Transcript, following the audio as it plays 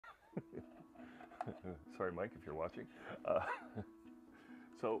Sorry, Mike, if you're watching. Uh,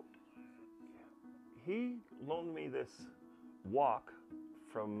 so he loaned me this wok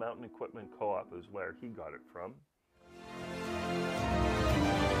from Mountain Equipment Co-op, is where he got it from.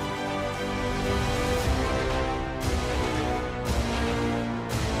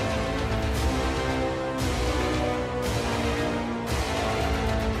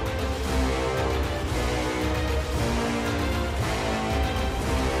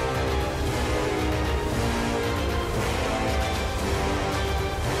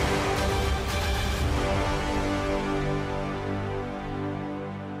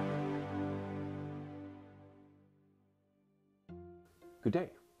 Good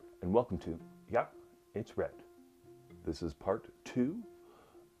day, and welcome to Yep, It's Red. This is part 2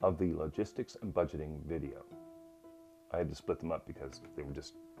 of the logistics and budgeting video. I had to split them up because they were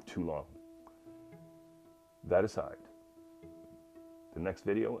just too long. That aside, the next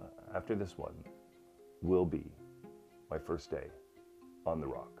video after this one will be my first day on the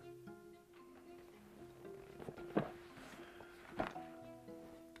rock.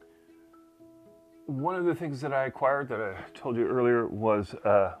 One of the things that I acquired that I told you earlier was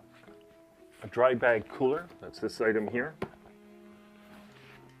a dry bag cooler. That's this item here.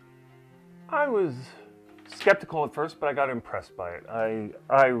 I was skeptical at first, but I got impressed by it.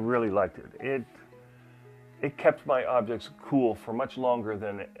 I really liked it. It kept my objects cool for much longer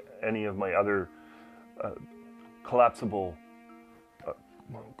than any of my other collapsible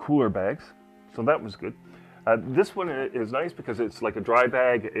cooler bags, so that was good. This one is nice because it's like a dry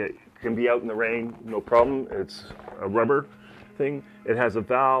bag. It can be out in the rain, no problem. It's a rubber thing. It has a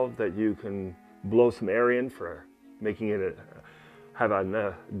valve that you can blow some air in for making it have an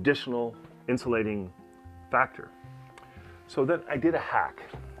additional insulating factor. So then I did a hack.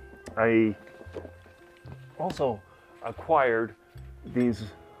 I also acquired these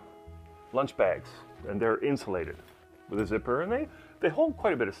lunch bags, and they're insulated with a zipper, and they hold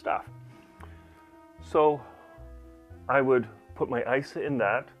quite a bit of stuff. So I would put my ice in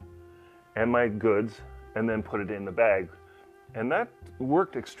that and my goods and then put it in the bag. And that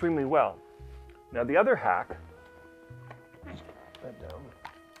worked extremely well. Now the other hack,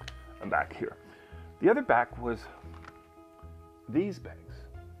 I'm back here. The other hack was these bags.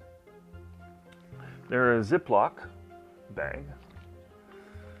 They're a Ziploc bag,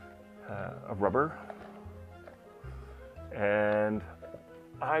 a rubber, and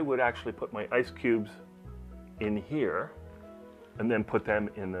I would actually put my ice cubes in here and then put them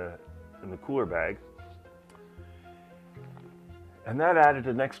in the cooler bag. And that added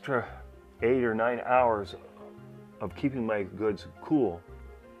an extra 8 or 9 hours of keeping my goods cool.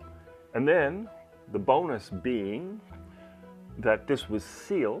 And then the bonus being that this was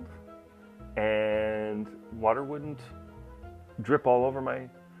sealed and water wouldn't drip all over my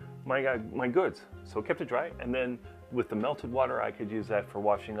goods. So it kept it dry, and then with the melted water I could use that for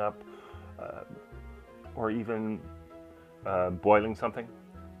washing up or even boiling something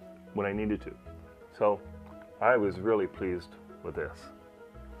when I needed to. So I was really pleased with this.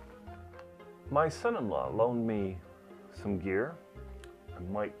 My son-in-law loaned me some gear. I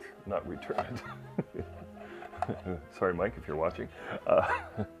might not return it. Sorry, Mike, if you're watching.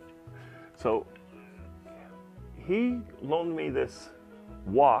 So he loaned me this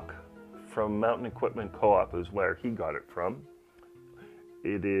wok from Mountain Equipment Co-op, is where he got it from.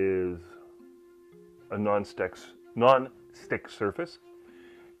 It is a non-stick surface.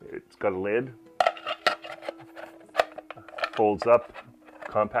 It's got a lid, folds up,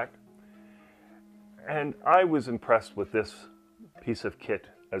 compact. And I was impressed with this piece of kit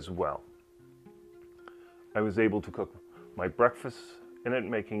as well. I was able to cook my breakfast in it,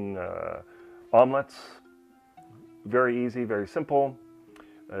 making omelets. Very easy, very simple.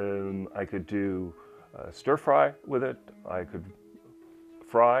 I could do stir fry with it. I could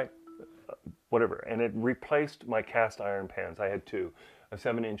fry, whatever. And it replaced my cast iron pans. I had two, a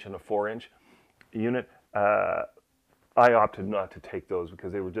 7-inch and a 4-inch unit. I opted not to take those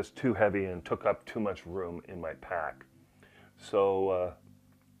because they were just too heavy and took up too much room in my pack. So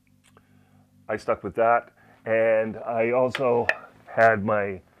I stuck with that. And I also had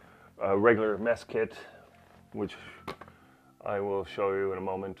my regular mess kit, which I will show you in a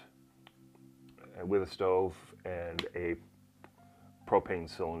moment, with a stove and a propane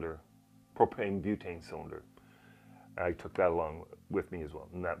butane cylinder. I took that along with me as well,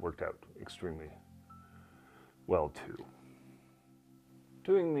 and that worked out extremely well too.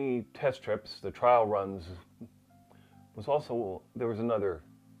 Doing the test trips, the trial runs, was also, there was another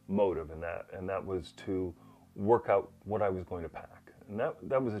motive in that, and that was to work out what I was going to pack. And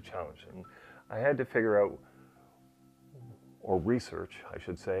that was a challenge. And I had to figure out, or research, I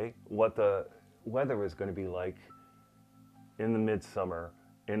should say, what the weather is going to be like in the midsummer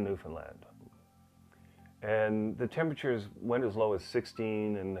in Newfoundland. And the temperatures went as low as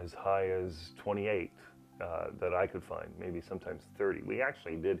 16 and as high as 28 that I could find, maybe sometimes 30. We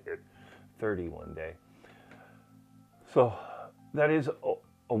actually did hit 30 one day. So that is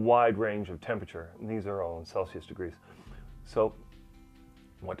a wide range of temperature, and these are all in Celsius degrees. So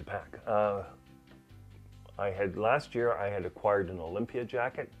what to pack? Last year I had acquired an Olympia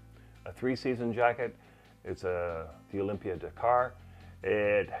jacket, a 3-season jacket. It's the Olympia Dakar.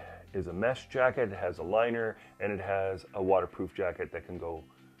 It is a mesh jacket, it has a liner, and it has a waterproof jacket that can go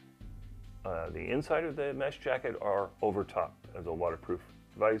the inside of the mesh jacket or over top as a waterproof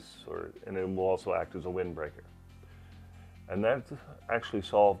device, and it will also act as a windbreaker. And that actually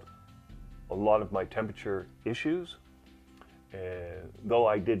solved a lot of my temperature issues, though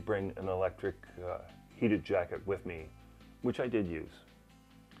I did bring an electric heated jacket with me, which I did use.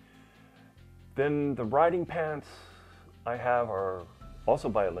 Then the riding pants I have are also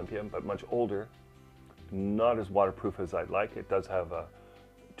by Olympia, but much older, not as waterproof as I'd like. It does have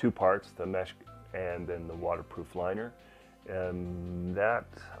two parts, the mesh and then the waterproof liner. And that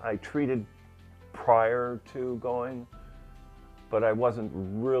I treated prior to going, but I wasn't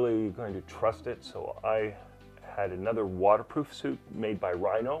really going to trust it, so I had another waterproof suit made by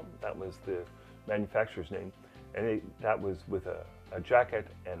Rhino. That was the manufacturer's name, and that was with a jacket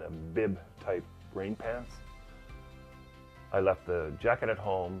and a bib type rain pants. I left the jacket at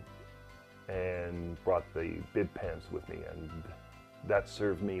home and brought the bib pants with me, and that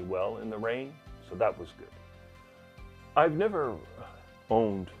served me well in the rain, so that was good. I've never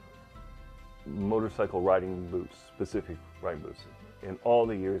owned motorcycle riding boots, specific riding boots, in all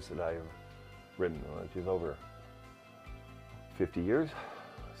the years that I've ridden, which is over 50 years,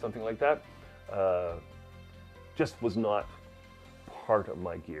 something like that. Just was not part of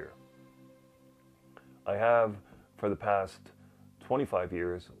my gear. I have, for the past 25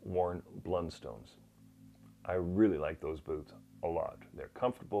 years, worn Blundstones. I really like those boots a lot. They're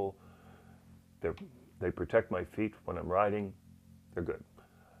comfortable, they protect my feet when I'm riding, they're good.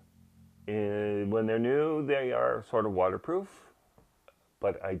 When they're new, they are sort of waterproof,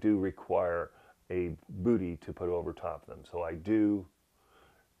 but I do require a bootie to put over top of them. So I do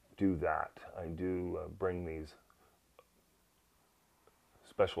that. I do bring these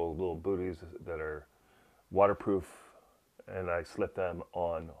special little booties that are waterproof, and I slip them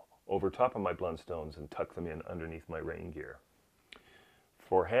on over top of my Blundstones and tuck them in underneath my rain gear.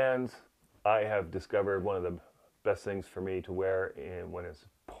 For hands, I have discovered one of the best things for me to wear when it's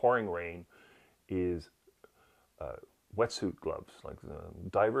pouring rain is wetsuit gloves, like the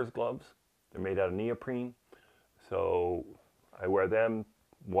diver's gloves. They're made out of neoprene, so I wear them.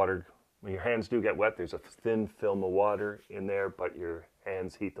 When your hands do get wet, there's a thin film of water in there, but your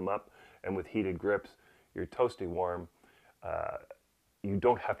hands heat them up, and with heated grips, you're toasty warm. You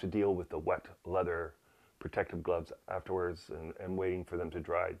don't have to deal with the wet leather protective gloves afterwards and waiting for them to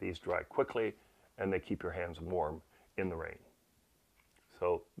dry. These dry quickly, and they keep your hands warm in the rain.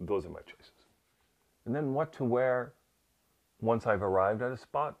 So those are my choices. And then what to wear once I've arrived at a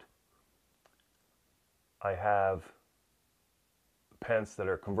spot. I have pants that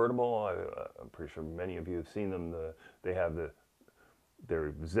are convertible. I'm pretty sure many of you have seen them. They have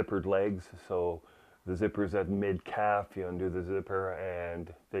their zippered legs, so the zipper's at mid-calf, you undo the zipper,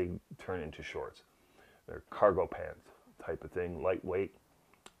 and they turn into shorts. They're cargo pants type of thing, lightweight.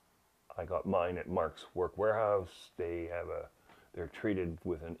 I got mine at Mark's Work Warehouse. They're treated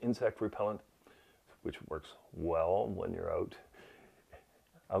with an insect repellent, which works well when you're out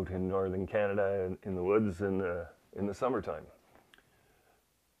in northern Canada in the woods in the summertime.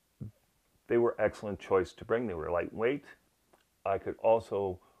 They were excellent choice to bring. They were lightweight. I could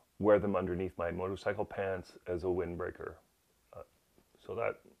also wear them underneath my motorcycle pants as a windbreaker. So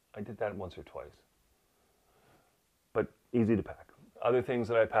that I did that once or twice. But easy to pack. Other things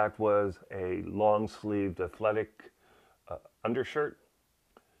that I packed was a long-sleeved athletic undershirt.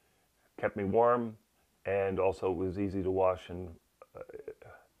 Kept me warm, and also was easy to wash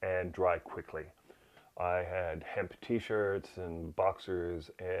and dry quickly. I had hemp t-shirts and boxers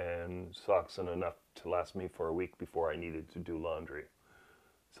and socks and enough to last me for a week before I needed to do laundry.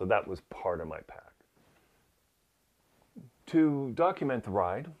 So that was part of my pack. To document the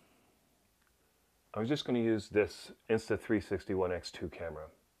ride, I was just going to use this Insta360 ONE X2 camera.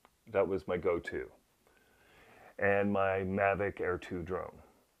 That was my go-to. And my Mavic Air 2 drone.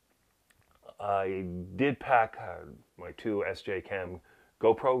 I did pack my two SJ Cam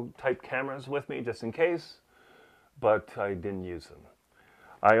GoPro type cameras with me just in case, but I didn't use them.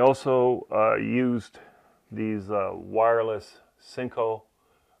 I also used these wireless Synco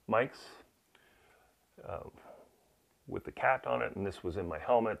mics with the cat on it, and this was in my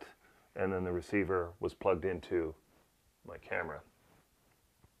helmet, and then the receiver was plugged into my camera.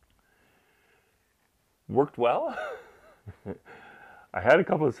 Worked well. I had a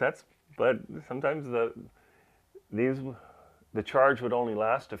couple of sets, but sometimes the charge would only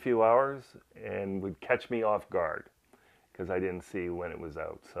last a few hours and would catch me off guard because I didn't see when it was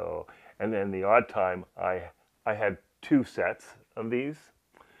out. So, and then the odd time I had 2 sets of these,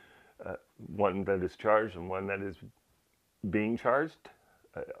 one that is charged and one that is being charged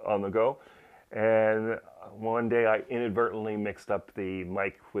on the go. And one day I inadvertently mixed up the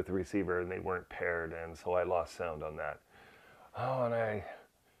mic with the receiver and they weren't paired, and so I lost sound on that. Oh, and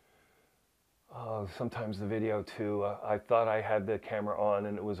sometimes the video too, I thought I had the camera on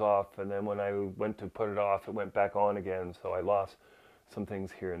and it was off, and then when I went to put it off, it went back on again, so I lost some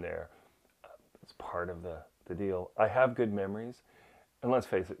things here and there. It's part of the deal. I have good memories, and let's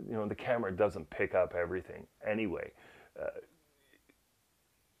face it, you know, the camera doesn't pick up everything anyway.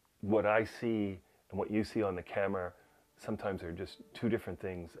 What I see and what you see on the camera sometimes are just 2 different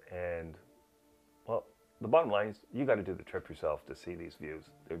things, and well, the bottom line is you got to do the trip yourself to see these views.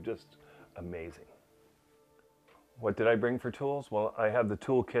 They're just amazing. What did I bring for tools? Well, I have the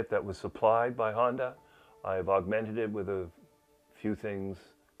tool kit that was supplied by Honda. I've augmented it with a few things,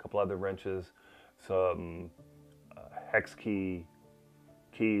 a couple other wrenches, some hex keys.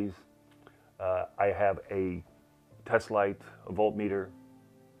 I have a test light, a voltmeter.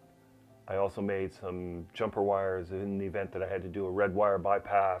 I also made some jumper wires in the event that I had to do a red wire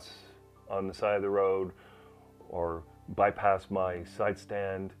bypass on the side of the road, or bypass my side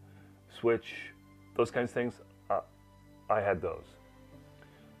stand switch, those kinds of things. I had those.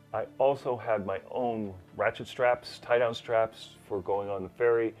 I also had my own ratchet straps, tie-down straps for going on the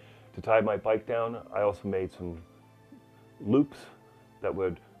ferry to tie my bike down. I also made some loops that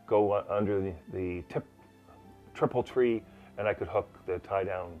would go under the triple tree, and I could hook the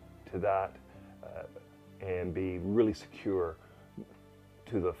tie-down to that and be really secure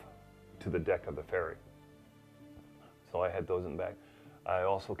to the deck of the ferry. So I had those in the bag. I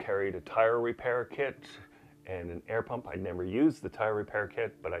also carried a tire repair kit and an air pump. I never used the tire repair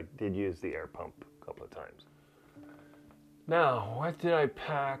kit, but I did use the air pump a couple of times. Now, what did I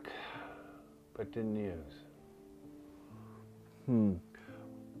pack but didn't use?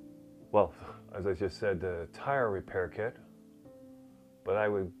 Well, as I just said, the tire repair kit, but I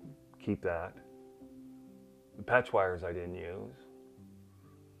would keep that. The patch wires I didn't use.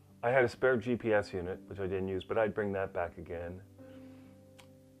 I had a spare GPS unit, which I didn't use, but I'd bring that back again.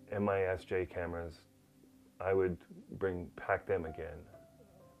 And my SJ cameras, I would pack them again,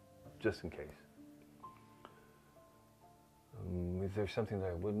 just in case. Is there something that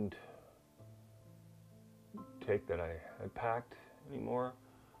I wouldn't take that I had packed anymore?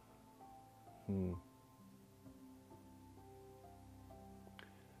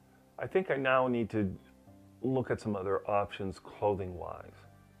 I think I now need to look at some other options clothing-wise.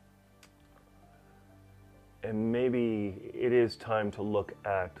 And maybe it is time to look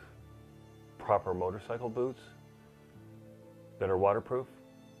at proper motorcycle boots that are waterproof,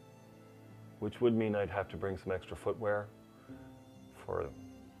 which would mean I'd have to bring some extra footwear for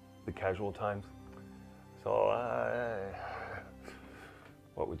the casual times. So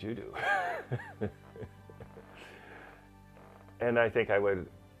what would you do? And I think I would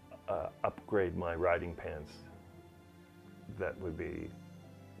upgrade my riding pants that would be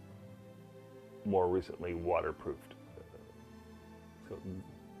more recently waterproofed. So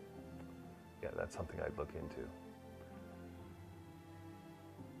yeah, that's something I'd look into.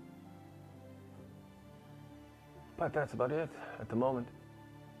 But that's about it at the moment.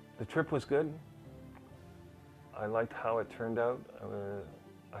 The trip was good. I liked how it turned out.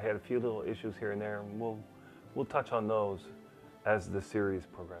 I had a few little issues here and there, and we'll touch on those as the series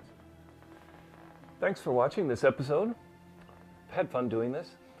progresses. Thanks for watching this episode. I've had fun doing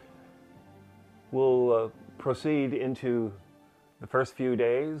this. We'll proceed into the first few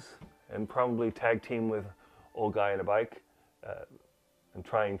days and probably tag team with Old Guy on a Bike and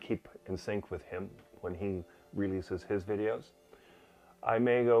try and keep in sync with him when he releases his videos. I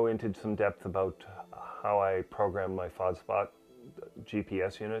may go into some depth about how I program my FODSpot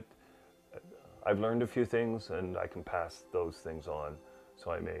GPS unit. I've learned a few things and I can pass those things on,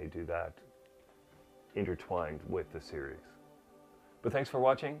 so I may do that intertwined with the series. But thanks for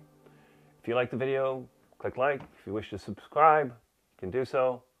watching. If you like the video, click like. If you wish to subscribe, you can do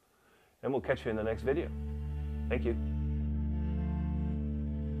so. And we'll catch you in the next video. Thank you.